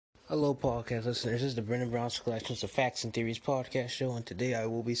Hello, podcast listeners. This is the Brendan Brown's Collections of Facts and Theories podcast show, and today I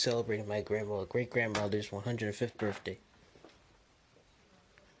will be celebrating my great-grandmother's 105th birthday.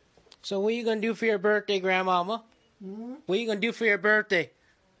 So, what are you gonna do for your birthday, Grandmama? What are you gonna do for your birthday?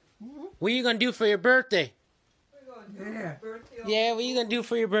 What are you gonna do for your birthday? Yeah, what are you gonna do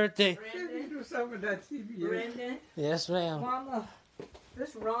for your birthday? Brendan, do some of that TV. Brendan, Yes, ma'am. Mama,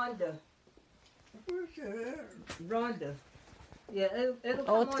 this Rhonda. Rhonda. Yeah, it'll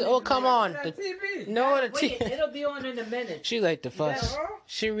come on. Come on. That TV. No, the Wait, TV. it'll be on in a minute. She liked to fuss. Yeah.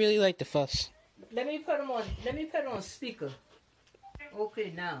 She really liked to fuss. Let me put it on speaker.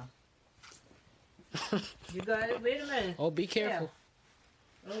 Okay, now. You got it? Wait a minute. Oh, be careful.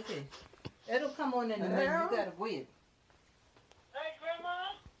 Yeah. Okay. It'll come on in a minute. You gotta wait. Hey, Grandma.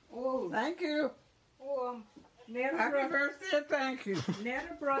 Oh, Thank you. Nana Happy birthday. Thank you.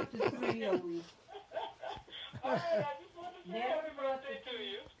 brought the 3 of you. All right, I just wanted to say Never happy brought birthday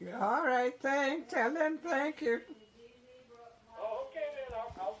to you. All right. Tell them thank you. Oh, okay then.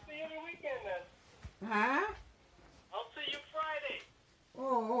 I'll see you the weekend then. Huh? I'll see you Friday.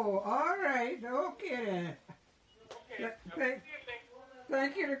 Oh, all right. Okay then. Okay. Th- I'll thank- see you then.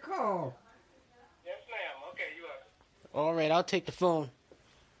 Thank you to call. Yes, ma'am. Okay, you are. All right, I'll take the phone.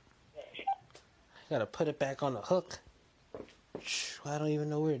 Gotta put it back on the hook. I don't even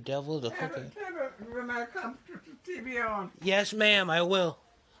know where the devil the hook is. Tell them when I come to the TV on. Yes, ma'am, I will.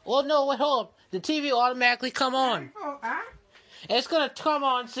 Well, no, wait, hold up. The TV will automatically come on. Oh, huh? It's gonna come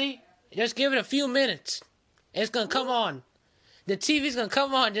on, see? Just give it a few minutes. It's gonna come on. The TV's gonna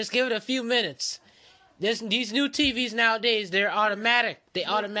come on, just give it a few minutes. These new TVs nowadays, they're automatic. They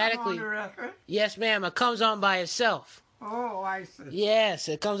automatically... On the record? Yes, ma'am, it comes on by itself. Oh, I see. Yes,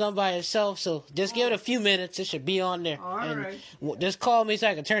 it comes on by itself, so just give it a few minutes. It should be on there. All And right. just call me so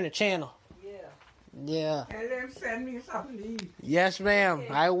I can turn the channel. Yeah. Yeah. Tell them send me something to eat. Yes, ma'am,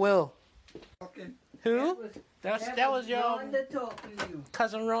 I will. Okay. Who? That was your Rhonda talking to you.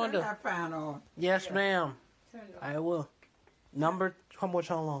 cousin Turn Rhonda. that fan on. Yes, ma'am. Turn it I will. Number, how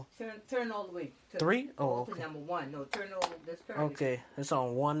long? Turn all the way. 3? Oh, Go to okay. number 1. No, turn over. Let's turn it. Okay, it's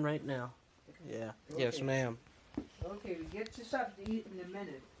on 1 right now. Yeah. Yes, Okay. ma'am. Okay, get you something to eat in a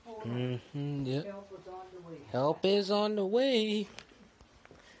minute. Hold on. Mm-hmm, yep. Help is on the way. Help is on the way.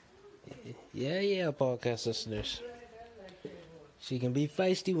 Yeah, podcast listeners. She can be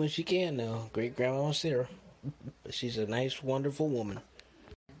feisty when she can now. Great Grandma Sarah. But she's a nice, wonderful woman.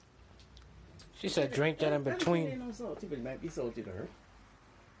 She said drink that in between. No salty, but it might be salty to her.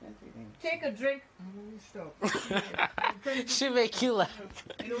 Take a drink. Stop. She make you laugh.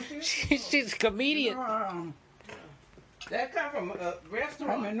 She's a comedian. That come from a I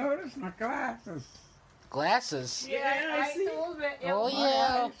restaurant. noticed my glasses. Glasses. Yeah, I see. told her. Oh, I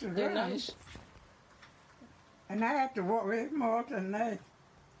yeah. used to They're wear them. nice. And I had to walk with him alternate.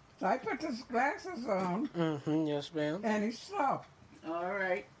 So I put his glasses on Mm-hmm, yes, ma'am. and he stopped. All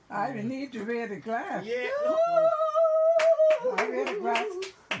right. I didn't need to wear the glass. Yeah. I wear the glasses.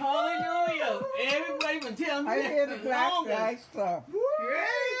 Hallelujah. Everybody been telling me I wear the that glasses. I stopped.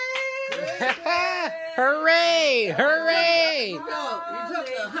 Hooray! Hooray! You took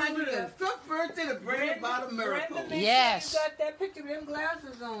the 105th birthday to bring about a miracle. Brenda, Yes. You got that picture of them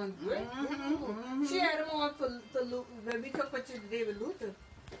glasses on. She had them on for Luther. When we took pictures of David Luther.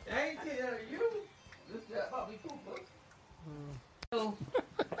 I ain't tell you. This is Bobby Cooper. So,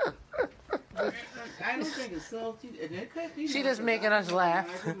 I don't think it's salty. And it could be She not, just but making I us don't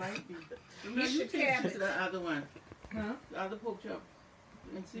laugh. know. It might be. You You should taste have it. the other one. huh? The other pork chop.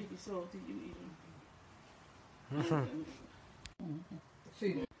 And see if it's salty. You eat them.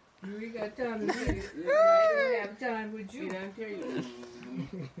 See, we got time to see. We don't have time with See, you. I tell you.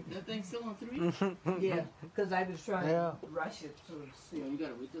 That thing's still on 3? Yeah, because I was trying Yeah. to rush it to see. You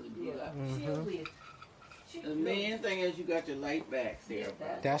gotta wait till it Yeah, goes out. she'll wait. She The main thing is you got your light back, Sarah.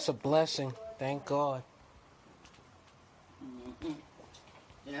 That's a blessing. Thank God.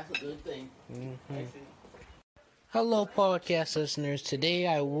 That's a good thing. Mm-hmm. Hello, podcast listeners. Today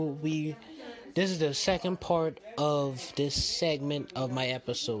I will be. This is the second part of this segment of my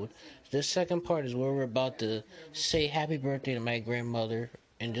episode. This second part is where we're about to say happy birthday to my grandmother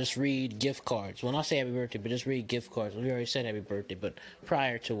and just read gift cards. Well, not say happy birthday, but just read gift cards. We already said happy birthday, but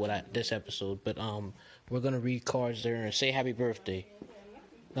prior to this episode. But we're gonna read cards there and say happy birthday.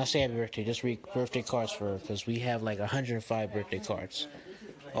 Not say happy birthday, just read birthday cards for her because we have like 105 birthday cards.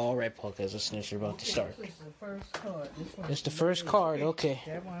 All right, podcast listeners, we're about to start. This is the first card. This one. It's the first card, okay.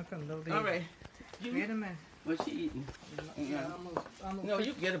 That one from Lodi. All right. Wait a minute. What's she eating? Yeah, I'm No,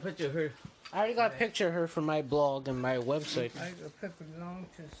 you get a picture of her. I already got a picture of her from my blog and my website. I put belong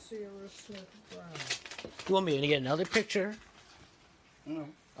to Sarah Smith Brown. You want me to get another picture? No.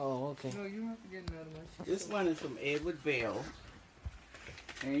 Oh, Okay. No, you have to get another one. This one is from Edward Bell.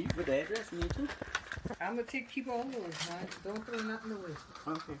 And you put the address in there too? I'm gonna keep all yours, man. Don't throw nothing away.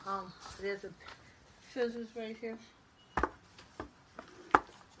 Okay. There's a scissors right here.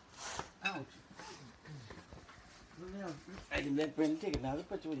 Ouch. Well, now, I can let Brandon take another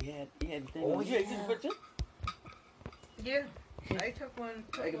picture when he had the thing. Oh, on. You yeah. took the picture? Yeah, I took one.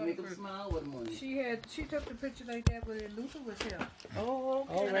 I can make him for- smile with him on it. She took the picture like that when Luther was here. Oh,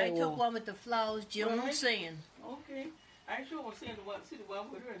 okay. All And right, I took well- one with the flowers, June Right. singing. Okay. I sure want to see the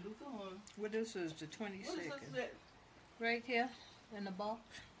one with her and Luther on. Well, this is the What is 22nd. that? Right here in the box.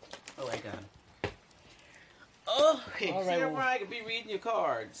 Oh, I got him. Oh, hey, All right, Sarah, well- I could be reading your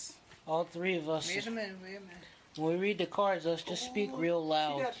cards. All three of us. Wait a minute, wait a minute. When we read the cards, let's just speak Oh, real She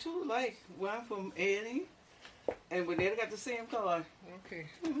loud. got two, like one from Eddie, and we got the same card. Okay.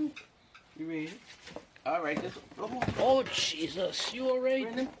 You ready? All right, this. Oh Jesus! You alright?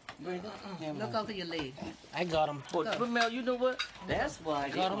 Brandon. Never Look mind. out for your leg. I got him. But Mel, you know what? That's why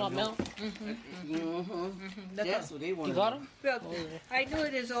they Got him wanna up, know. Mel. Mm-hmm. Look That's out. what they want. You got him? Well, Oh, yeah. I know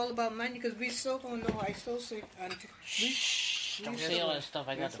it is all about money because we still don't know. I still say until Shh! Don't we say all that stuff.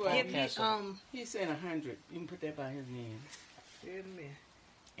 I got That's the why- give me podcast. up. He's saying 100. You can put that by his name, wait a minute.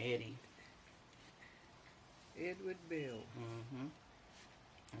 Eddie. Edward Bell. Mm-hmm.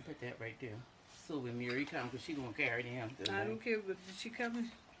 I put that right there. So when Mary comes, because she gonna carry them. I don't care, but did she coming?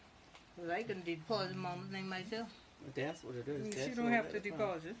 Well, I can deposit mama's name myself. But that's what it is. She That's don't what have to that's from.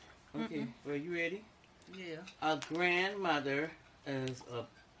 deposit. Okay. Well, you ready? Yeah. A grandmother is a.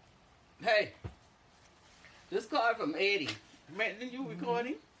 Hey, this card from Eddie. Didn't you record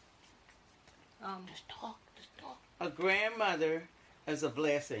him? Just talk. Just talk. A grandmother is a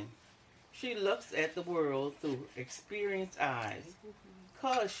blessing. She looks at the world through experienced eyes,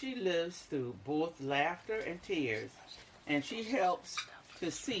 cause she lives through both laughter and tears, and she helps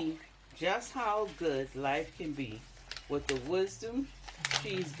to see just how good life can be with the wisdom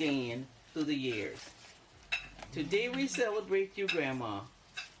she's gained through the years. Today we celebrate you, Grandma,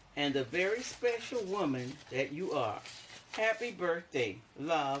 and the very special woman that you are. Happy birthday.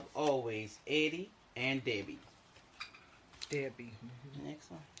 Love always, Eddie and Debbie. Debbie. Next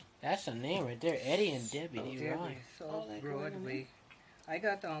one. That's a name right there. Eddie and Debbie. They Debbie. rhyme. So Oh, like Broadway. I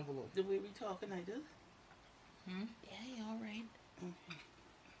got the envelope. The way we talking like this? Yeah, you all right?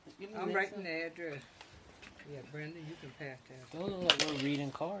 Give me I'm the next writing one. the address. Yeah, Brenda, you can pass that. Those look like we're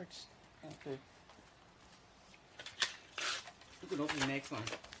reading cards. Okay. You can open the next one.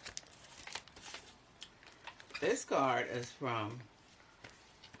 This card is from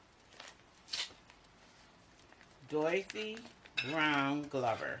Dorothy Brown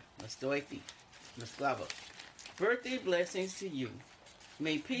Glover. Miss Dorothy. Miss Glover. Birthday blessings to you.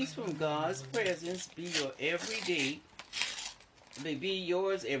 May peace from God's presence be your everyday. May be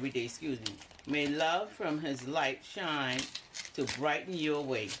yours every day, excuse me. May love from his light shine to brighten your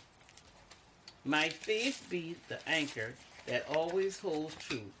way. My faith be the anchor that always holds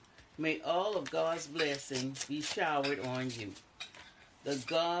true. May all of God's blessings be showered on you. The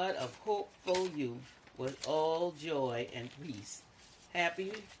God of hope for you with all joy and peace.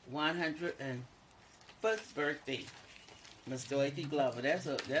 Happy 101st birthday, Miss Dorothy Glover. That's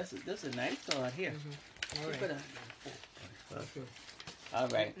a nice card here. All right. Put a- All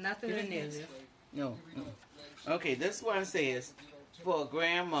right. Nothing in there. Liz. No. Okay, this one says, for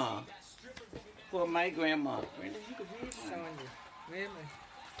grandma. For my grandma. Brenda, you can read mine. Sonia. Really?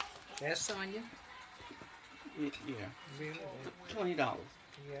 That's Sonia? Yeah, Really? $20. Yeah, I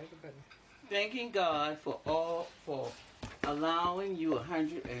can put it. Thanking God for allowing you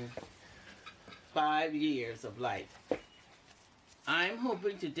 105 years of life. I'm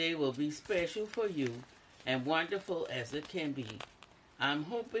hoping today will be special for you and wonderful as it can be. I'm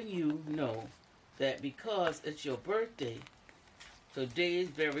hoping you know that because it's your birthday, today is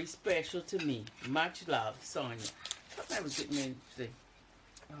very special to me. Much love, Sonia. I was getting ready to say,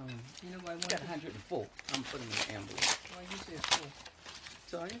 You know what I want? got 104. I'm putting them in the envelope. Well, you said four.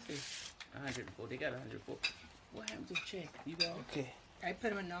 Sonia says 104. They got 104. What happened to the check? You got it? Okay. I put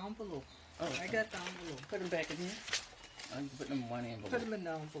them in the envelope. Oh, I got the envelope. Put them back in here. I'm putting them in one envelope. Put them in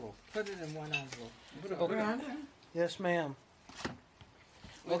the envelope. Put it in one envelope. Okay. Brandon, Yes, ma'am.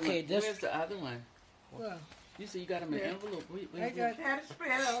 Wait a Okay, minute, this- Where's the other one? Well, You said you got them in Yeah. envelope. I got. had to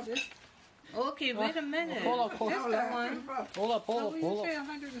spread out this. Okay, wait a minute. Hold up, hold That's up. the one. Hold up, What hold up, will you hold say up.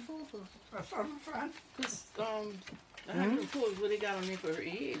 104 for? From the front. Because, 104 is what they got on there for her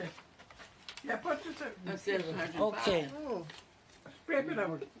head. Yeah, put this Instead of 105. Okay. Oh, Scrape it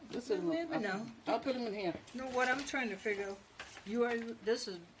out. This is Wait a minute now. I'll put them in here. no, what I'm trying to figure out, you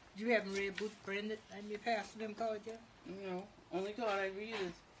haven't read Boot Brandon, and you passed them cards yet? You know, only card I read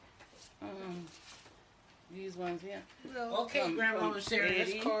is These ones here. No. Okay, From- Grandmama from Sarah,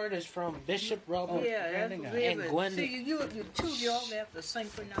 Eddie. this card is from Bishop Robert. Yeah, that's Brandon got really it. And good. Gwendolyn- See, you two of y'all have to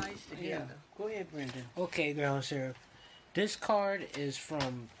synchronize Yeah. together. Go ahead, Brendan. Okay, Grandma Sarah. This card is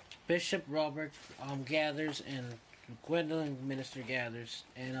from Bishop Robert Gathers and Gwendolyn Minister Gathers.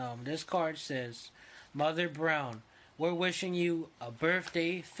 And this card says, Mother Brown, we're wishing you a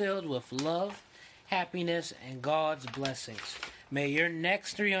birthday filled with love, happiness, and God's blessings. May your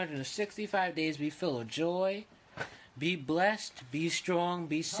next 365 days be filled with joy. Be blessed, be strong,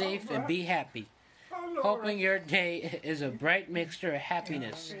 be safe, and be happy. Oh, Lord. Hoping your day is a bright mixture of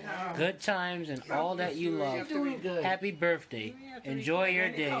happiness, good times, and all that you love. Doing good. Happy birthday. Enjoy your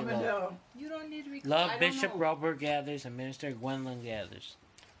day, Coming love. down. You don't need to record. Love, I don't Bishop know. Robert Gathers and Minister Gwendolyn Gathers.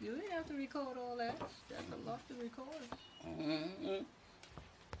 You didn't have to record all that. That's a lot to record. Mm-hmm.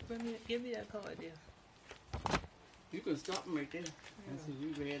 Give me that card there. You can stop them right there. And see,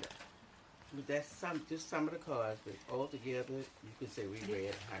 we read it. But that's just some of the cards, but all together, you can say we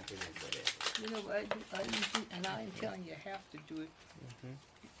read 100 and whatever. You know what I usually, and I ain't telling you have to do it.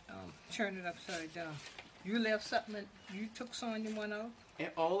 Turn it upside down. You left something, you took someone out.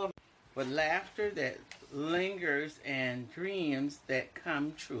 And all of but laughter that lingers and dreams that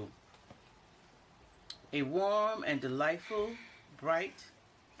come true. A warm and delightful, bright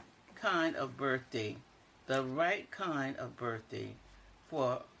kind of birthday. The right kind of birthday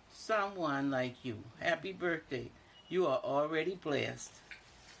for someone like you. Happy birthday. You are already blessed.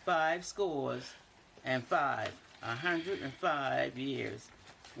 5 scores and 5. 105 years.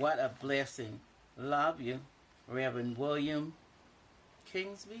 What a blessing. Love you, Reverend William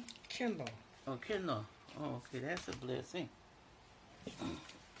Kingsby. Kindle. Oh, Kindle. Oh, okay, that's a blessing.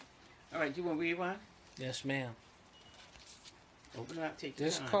 All right, you want to read one? Yes, ma'am. Open it up, take your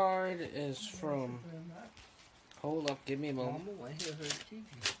This time. card is from... Hold up, give me a moment. Mama want to hear her TV.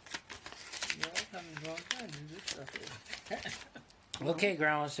 Y'all coming wrong time to do this stuff here. Okay,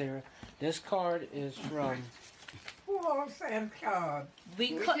 Grandma Sarah. This card is from Who all send cards?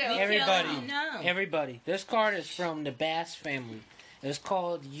 We everybody. now. Everybody. This card is from the Bass family. It's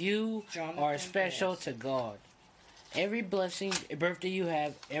called You Jonathan Are Special Bass. to God. Every blessing, birthday you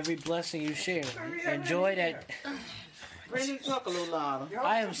have, every blessing you share. Enjoy that. Brendan, talk a little louder.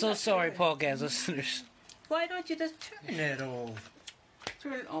 I am so sorry, podcast listeners. Why don't you just turn that off?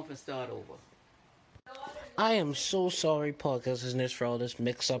 Turn it off and start over. I am so sorry, podcast listeners, for all this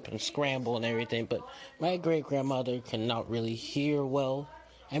mix up and scramble and everything, but my great grandmother cannot really hear well.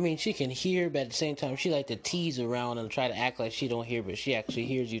 I mean, she can hear, but at the same time, she like to tease around and try to act like she don't hear, but she actually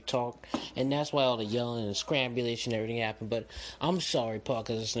hears you talk, and that's why all the yelling and scrambulation and everything happened. But I'm sorry,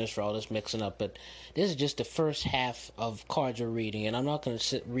 podcast listeners, for all this mixing up, but this is just the first half of cards we're reading, and I'm not going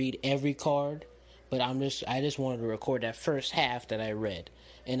to read every card, but I just wanted to record that first half that I read.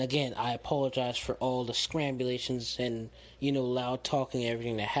 And again, I apologize for all the scrambulations and, loud talking and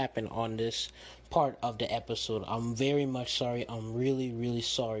everything that happened on this part of the episode. I'm very much sorry. I'm really, really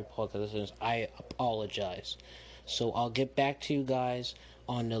sorry, podcast listeners. I apologize. So I'll get back to you guys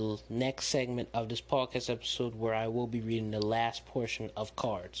on the next segment of this podcast episode where I will be reading the last portion of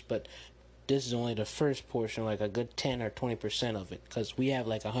cards. But this is only the first portion, like a good 10 or 20% of it, because we have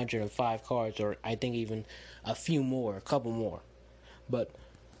like 105 cards, or I think even a couple more. But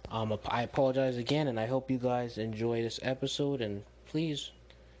I apologize again, and I hope you guys enjoy this episode, and please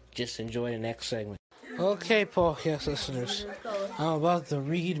just enjoy the next segment. Okay, podcast listeners, I'm about to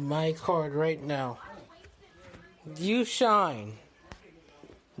read my card right now. You shine.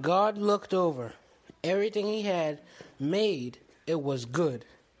 God looked over. Everything he had made, it was good.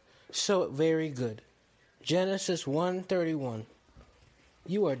 So very good. Genesis 1:31.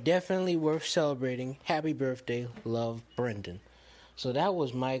 You are definitely worth celebrating. Happy birthday, love, Brendan. So that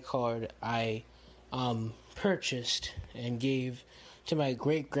was my card I purchased and gave to my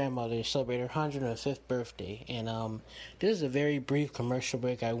great-grandmother to celebrate her 105th birthday. And this is a very brief commercial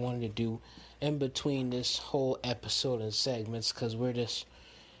break I wanted to do in between this whole episode and segments, because we're just,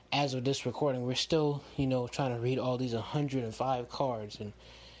 as of this recording, we're still, trying to read all these 105 cards, and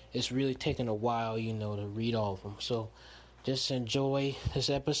it's really taking a while, to read all of them. So just enjoy this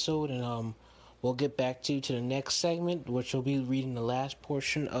episode, and we'll get back to you to the next segment, which will be reading the last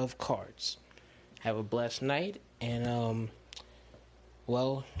portion of cards. Have a blessed night, and,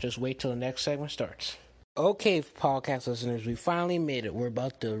 just wait till the next segment starts. Okay, podcast listeners, we finally made it. We're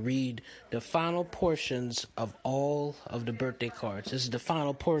about to read the final portions of all of the birthday cards. This is the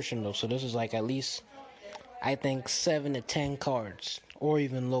final portion, though, so this is like at least, I think, 7 to 10 cards, or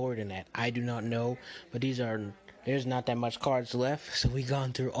even lower than that. I do not know, but there's not that much cards left, so we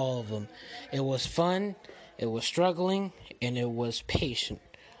gone through all of them. It was fun, it was struggling, and it was patient,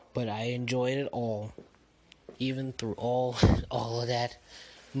 but I enjoyed it all. even through all of that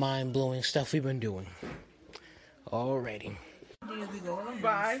mind-blowing stuff we've been doing. Alrighty.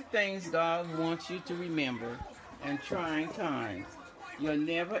 5 things God wants you to remember in trying times. You're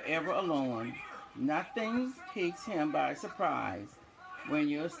never ever alone. Nothing takes him by surprise. When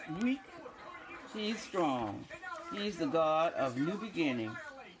you're weak, he's strong. He's the God of new beginnings.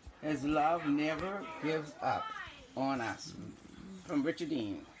 His love never gives up on us. From Richard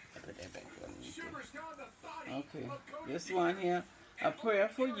Dean. I put that back for me. Okay. This one here. A prayer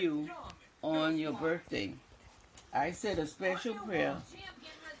for you on your birthday. I said a special prayer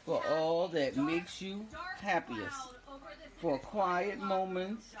for all that makes you happiest. For quiet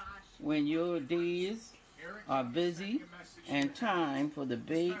moments when your days are busy, and time for the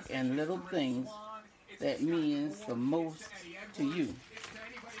big and little things that means the most to you.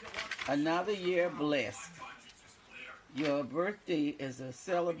 Another year blessed. Your birthday is a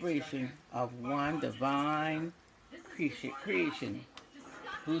celebration of one divine creation.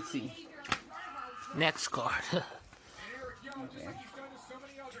 Lucy. Next card. Okay.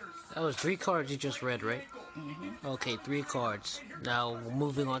 That was 3 cards you just read, right? Mm-hmm. Okay, 3 cards. Now,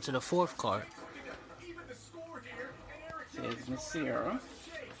 moving on to the 4th card. Says Miss Sarah.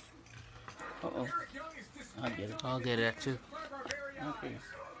 Uh-oh. I'll get it. I'll get that too. Okay.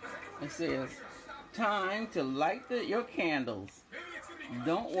 It says, time to light your candles.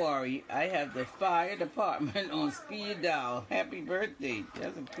 Don't worry, I have the fire department on speed dial. Happy birthday.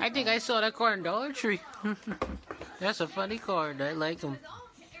 I think I saw that card in Dollar Tree. That's a funny card. I like him.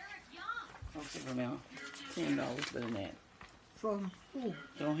 Okay, for now. $10 better than that. From who?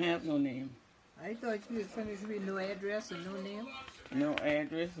 Don't have no name. I thought you were finished with no address or no name. No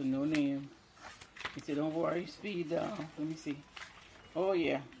address or no name. He said, don't worry, speed dial. Let me see. Oh,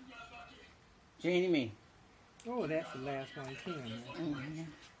 yeah. Janie Mae. Oh, that's the last one, Kim. Mm-hmm.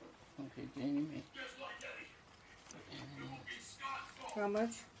 Okay, Janie Mae. How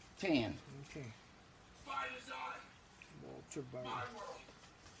much? 10. Okay. Walter Barr.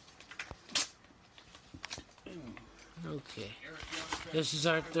 Okay. This is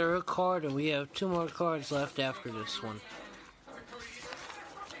our 3rd card, and we have 2 more cards left after this one.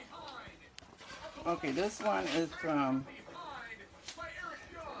 Okay, this one is from...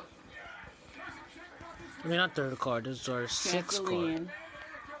 I mean, not 3rd card. This is our 6th card. Kathleen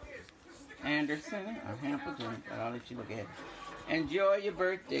Anderson, a Hamilton, but I'll let you look at it. Enjoy your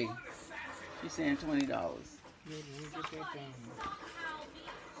birthday. She's saying $20. Yeah, let me get that down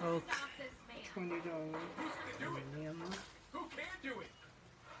here. Okay. $20. Emma.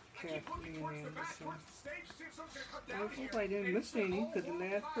 Kathleen Anderson. I hope I didn't miss any, because the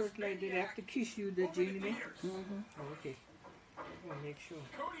last person I did after Kiss You, the Janie Mae. Mm-hmm. Oh, okay. I want to make sure.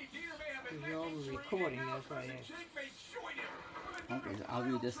 Because y'all were recording, that's why I asked. Okay, I'll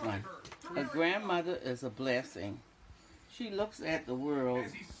read this one. A grandmother is a blessing. She looks at the world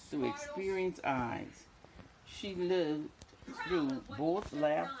through experienced eyes. She lived through both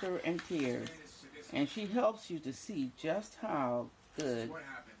laughter and tears, and she helps you to see just how good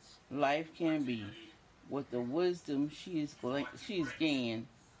life can be with the wisdom she's gained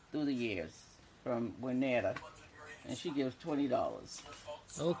through the years. From Winetta, and she gives $20.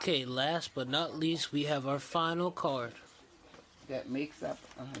 Okay, last but not least, we have our final card. That makes up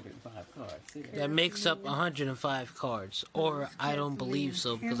 105 cards. See that? That makes up 105 cards. Or I don't believe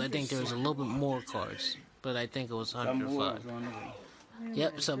so, because I think there was a little bit more cards. But I think it was Some more 105. is on the way.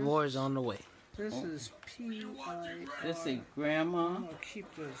 Yep, some more is on the way. This is P.I. This is Grandma. I'm going to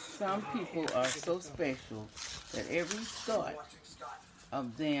keep this. Some people are so special that every thought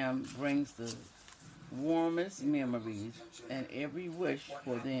of them brings the warmest memories, and every wish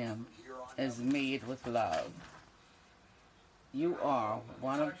for them is made with love. You are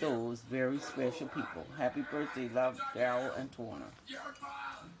one of those very special people. Happy birthday, love, Daryl and Torna.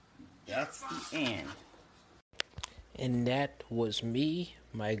 That's the end. And that was me,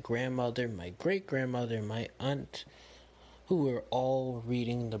 my grandmother, my great-grandmother, my aunt, who were all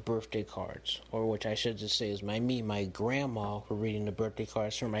reading the birthday cards. Or which I should just say is my grandma were reading the birthday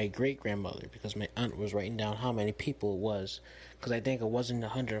cards for my great-grandmother, because my aunt was writing down how many people it was. Because I think it wasn't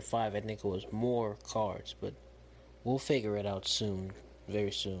 105, I think it was more cards, but we'll figure it out soon,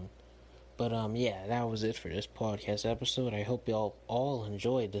 very soon. But yeah, that was it for this podcast episode. I hope y'all all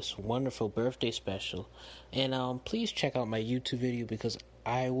enjoyed this wonderful birthday special. And please check out my YouTube video, because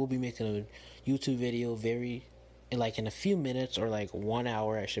I will be making a YouTube video in a few minutes, or like 1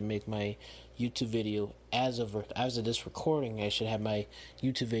 hour. I should make my YouTube video as of this recording. I should have my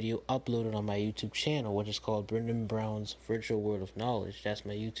YouTube video uploaded on my YouTube channel, which is called Brendan Brown's Virtual World of Knowledge. That's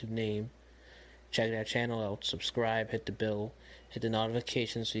my YouTube name. check that channel out, subscribe, hit the bell, hit the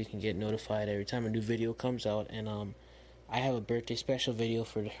notification so you can get notified every time a new video comes out. And I have a birthday special video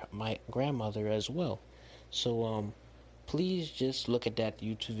for my grandmother as well. So please just look at that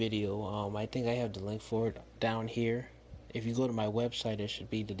YouTube video. I think I have the link for it down here. If you go to my website, there should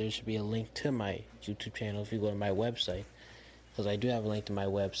be a link to my YouTube channel. If you go to my website, because I do have a link to my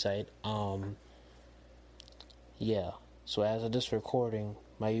website. Yeah. So as of this recording,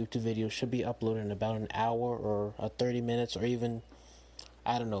 my YouTube video should be uploaded in about an hour or 30 minutes, or even,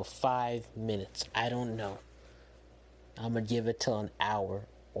 I don't know, 5 minutes. I don't know. I'm gonna give it till an hour,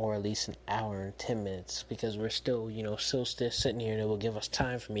 or at least an hour and 10 minutes, because we're still, still sitting here, and it will give us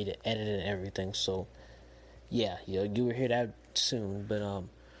time for me to edit and everything. So, yeah, you will hear that soon. But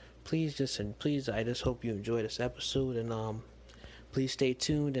please, I just hope you enjoy this episode, and please stay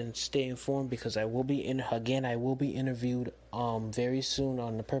tuned and stay informed, because I will be interviewed very soon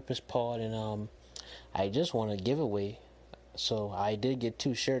on the Purpose Pod, and I just want to give away. So I did get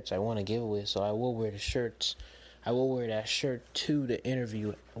 2 shirts I want to give away, so I will wear the shirts. I will wear that shirt to the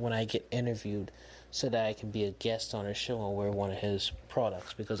interview when I get interviewed, so that I can be a guest on his show and wear one of his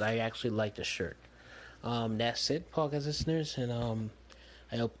products, because I actually like the shirt. That's it, podcast listeners, and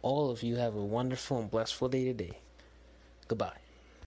I hope all of you have a wonderful and blissful day today. Goodbye.